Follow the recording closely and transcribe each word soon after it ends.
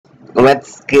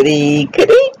What's goody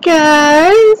goody,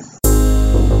 guys?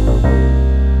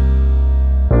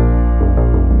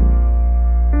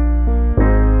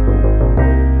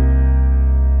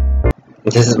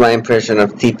 This is my impression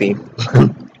of TP.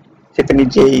 Tiffany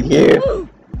Jade here.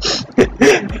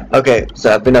 Okay,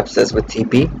 so I've been obsessed with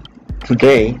TP.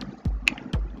 Today,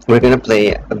 we're gonna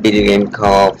play a video game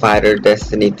called Fighter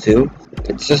Destiny 2.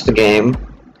 It's just a game.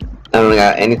 I don't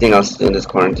got anything else to do in this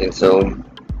quarantine, so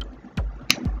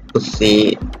we'll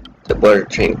see where the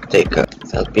train could take us.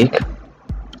 South Peak?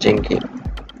 Janky.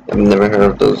 I've never heard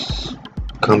of those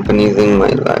companies in my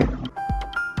life.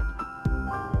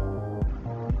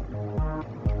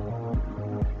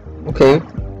 Okay.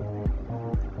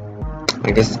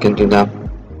 I guess I can do that.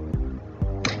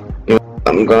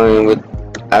 I'm going with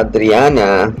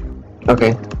Adriana.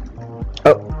 Okay.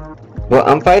 Oh. Well,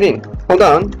 I'm fighting. Hold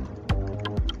on.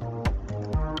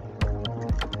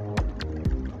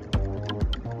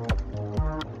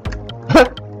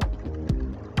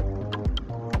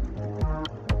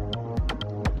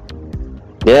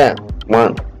 Yeah,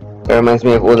 one. That reminds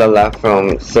me of Ulala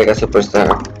from Sega Superstar.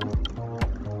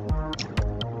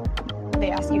 They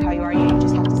ask you how you are, you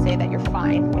just have to say that you're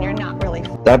fine when you're not really.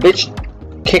 That bitch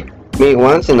kicked me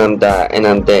once and I'm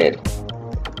dead.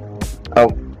 Oh,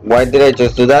 why did I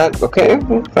just do that? Okay,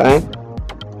 fine.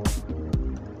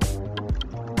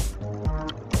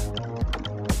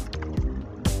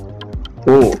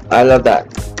 Ooh, I love that.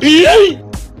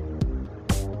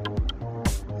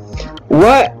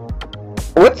 What?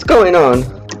 What's going on?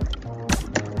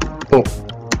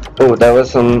 Oh, that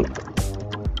was some.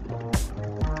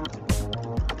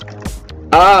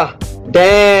 Ah,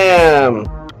 damn.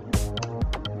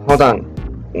 Hold on.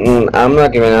 I'm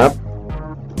not giving up.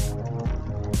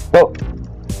 Oh,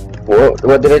 whoa,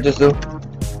 what did I just do?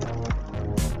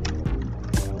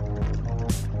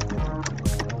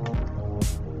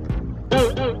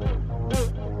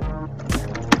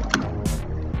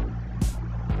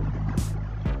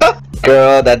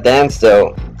 Girl, that dance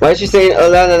though. Why is she saying oh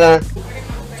la la la?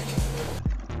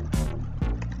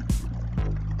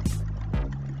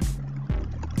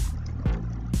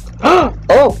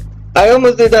 Oh! I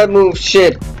almost did that move,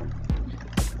 shit.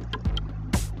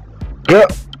 Girl.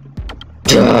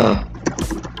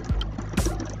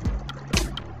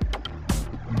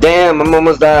 Damn, I'm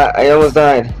almost died. I almost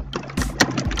died.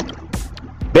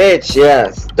 Bitch,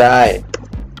 yes, die.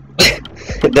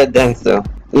 That dance though.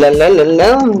 La la la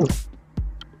la.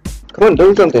 Come on,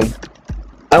 do something.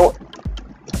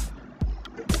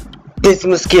 This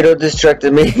mosquito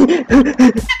distracted me.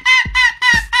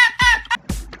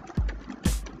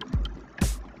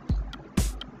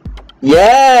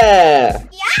 Yeah!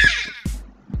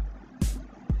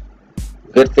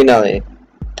 Good finale.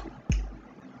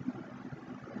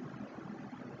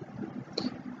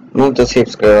 Move those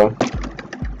hips, girl.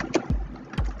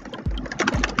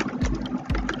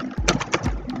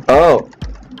 Oh.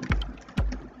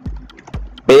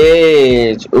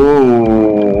 Bitch.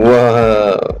 Ooh,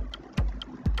 whoa.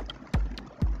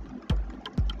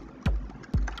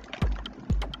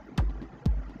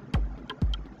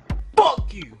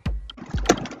 Fuck you.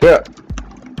 Yeah.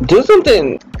 Do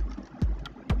something.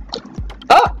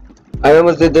 Ah! I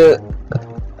almost did the.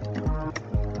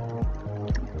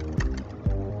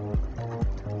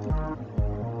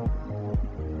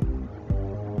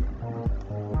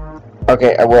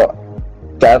 Okay, well,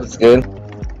 that was good.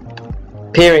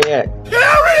 Period.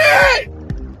 Period!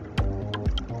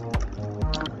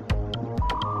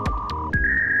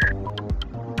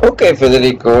 Okay,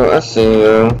 Federico, I see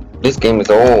you. This game is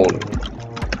old.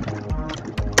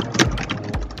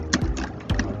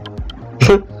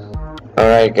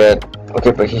 Alright, good.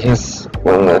 Okay, but he has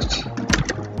one left.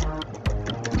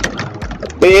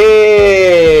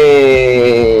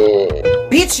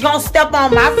 Bitch, you gonna step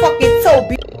on my fucking toe,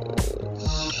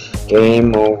 bitch.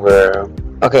 Game over.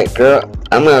 Okay, girl,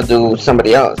 I'm gonna do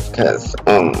somebody else, cause,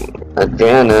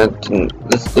 Adriana,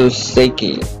 let's do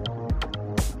Seiki.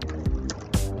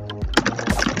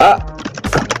 Ah!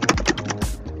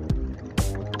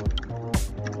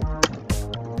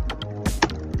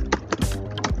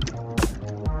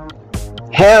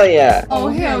 Hell yeah! Oh,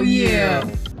 hell yeah.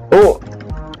 Oh!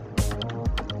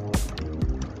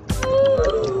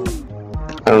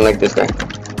 I don't like this guy.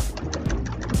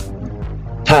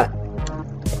 Ha!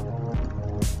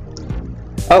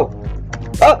 Oh!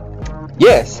 Oh!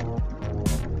 Yes!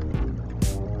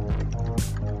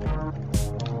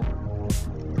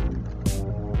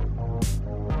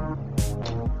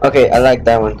 Okay, I like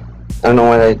that one. I don't know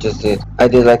what I just did. I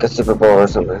did like a Super Bowl or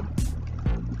something.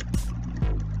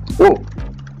 Ooh!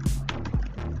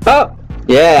 Oh!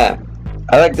 Yeah!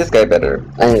 I like this guy better.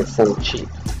 I need some cheap.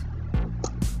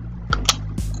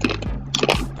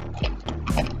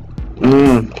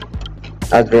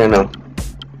 Adriano.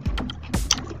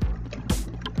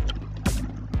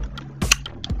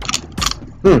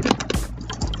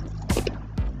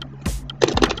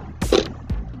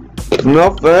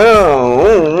 No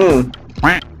fail.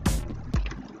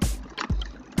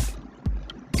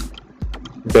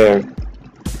 There.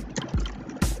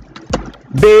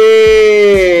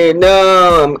 B.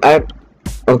 No.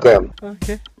 Okay.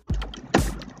 Okay.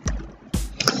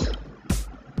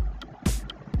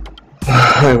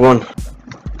 I won.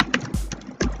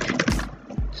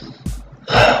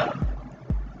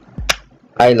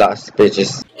 I lost,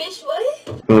 bitches. Bitch,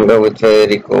 what? I'm gonna go with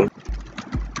Federico.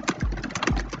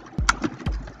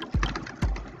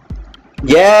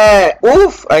 Yeah!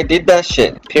 Oof! I did that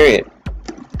shit. Period.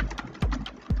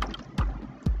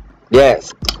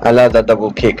 Yes. I love that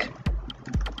double kick.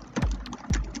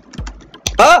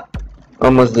 Ah!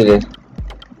 Almost did it.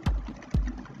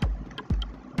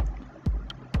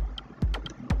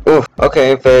 Oof.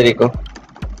 Okay, Federico.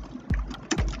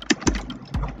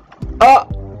 Ah!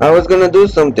 I was gonna do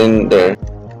something there.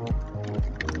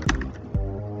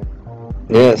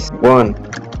 Yes, one.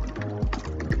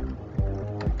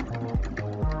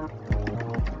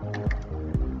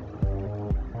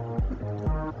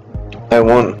 I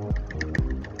won.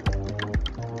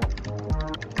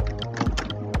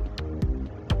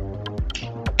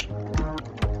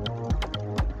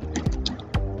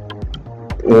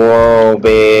 Whoa,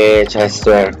 bitch, I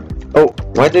swear. Oh,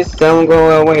 why did sound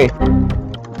go away?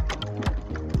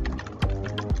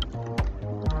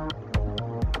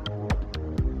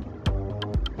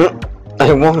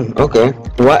 I won, okay.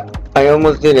 What? I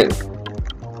almost did it.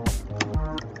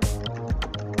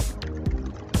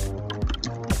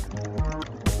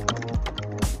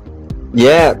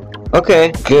 Yeah,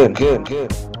 okay, good.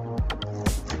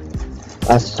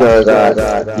 I swear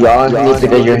that y'all need to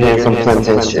get your hands on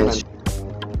plantation.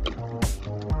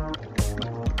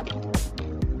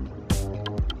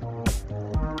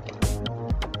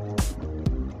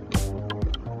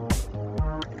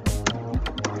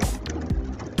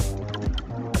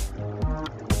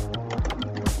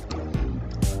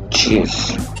 Jeez.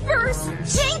 First,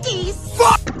 Jinkies!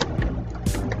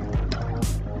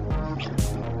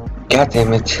 God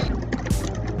damn it.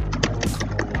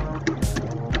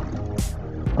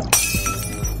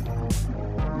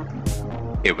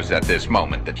 It was at this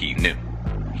moment that he knew.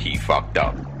 He fucked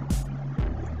up.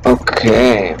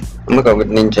 Okay, I'm gonna go with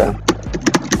Ninja.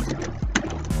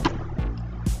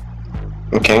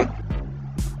 Okay.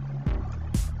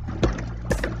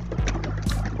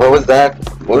 What was that?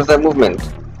 What was that movement?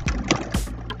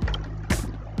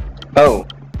 Oh.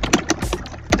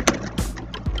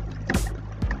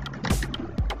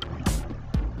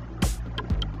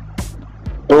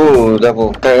 Ooh,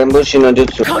 double. Kagebushi no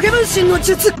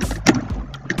Jutsu.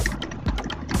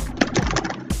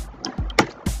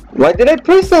 Why did I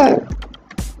press that?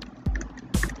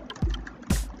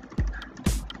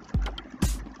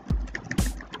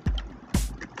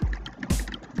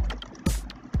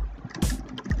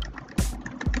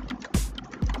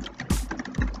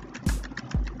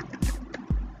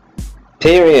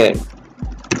 Period.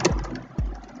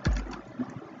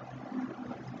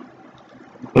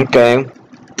 Okay.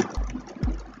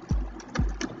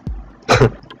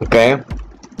 Okay.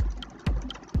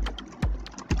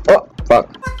 Oh, fuck.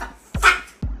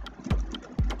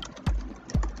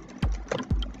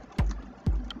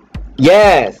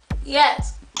 Yes!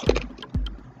 Yes.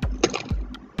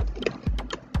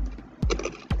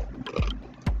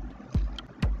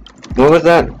 What was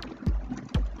that?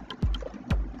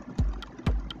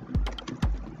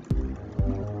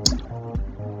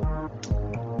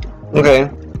 Okay.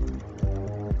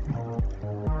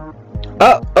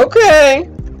 Oh, okay!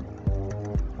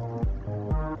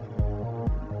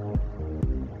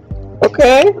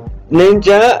 Okay.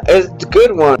 Ninja is the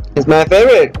good one. It's my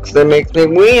favorite because it makes me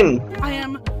win. I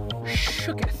am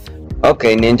shooketh.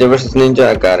 Okay, Ninja versus Ninja,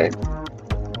 I got it.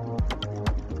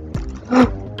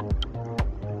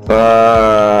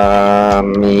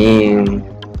 Mean.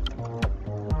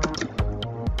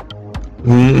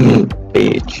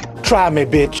 Bitch. Try me,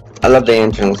 bitch. I love the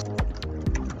entrance.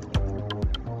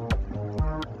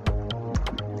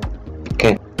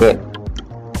 Okay, good.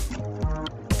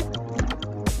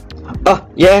 Oh,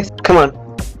 yes, come on.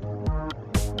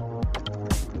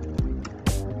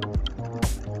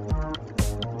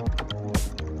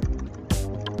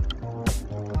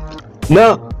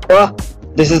 No! Oh,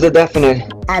 this is the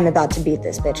definite. I'm about to beat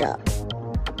this bitch up.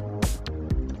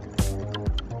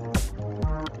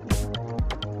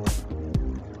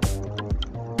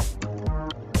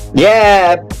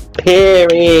 Yeah,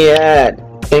 period.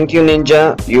 Thank you,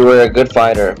 Ninja. You were a good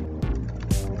fighter.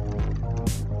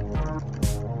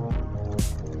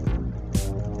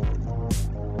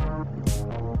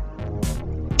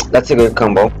 That's a good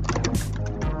combo.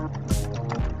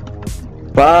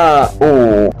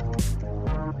 Ooh.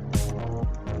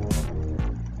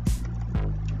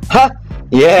 Ha!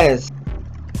 Yes!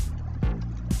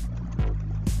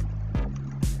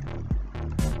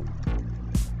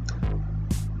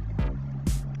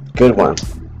 Good one.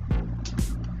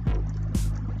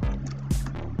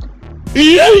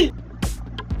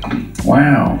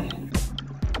 Wow.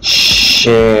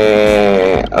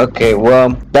 Shit. Okay, well,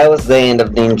 that was the end of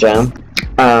Ninja.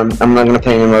 I'm not gonna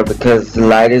play anymore because the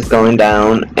light is going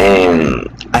down and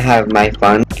I have my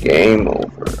fun. Game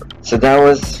over. So that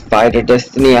was Fighter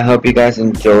Destiny. I hope you guys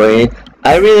enjoyed.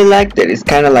 I really liked it. It's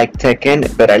kind of like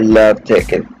Tekken, but I love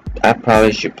Tekken. I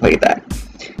probably should play that.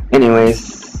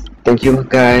 Anyways, thank you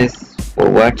guys for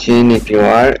watching. If you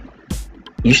are,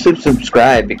 you should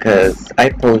subscribe because I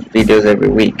post videos every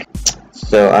week.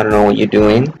 So I don't know what you're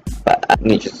doing, but I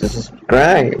need you to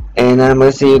subscribe. And I'm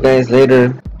gonna see you guys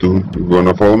later. Dude, you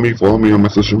wanna follow me? Follow me on my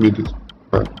social medias.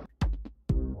 Bye.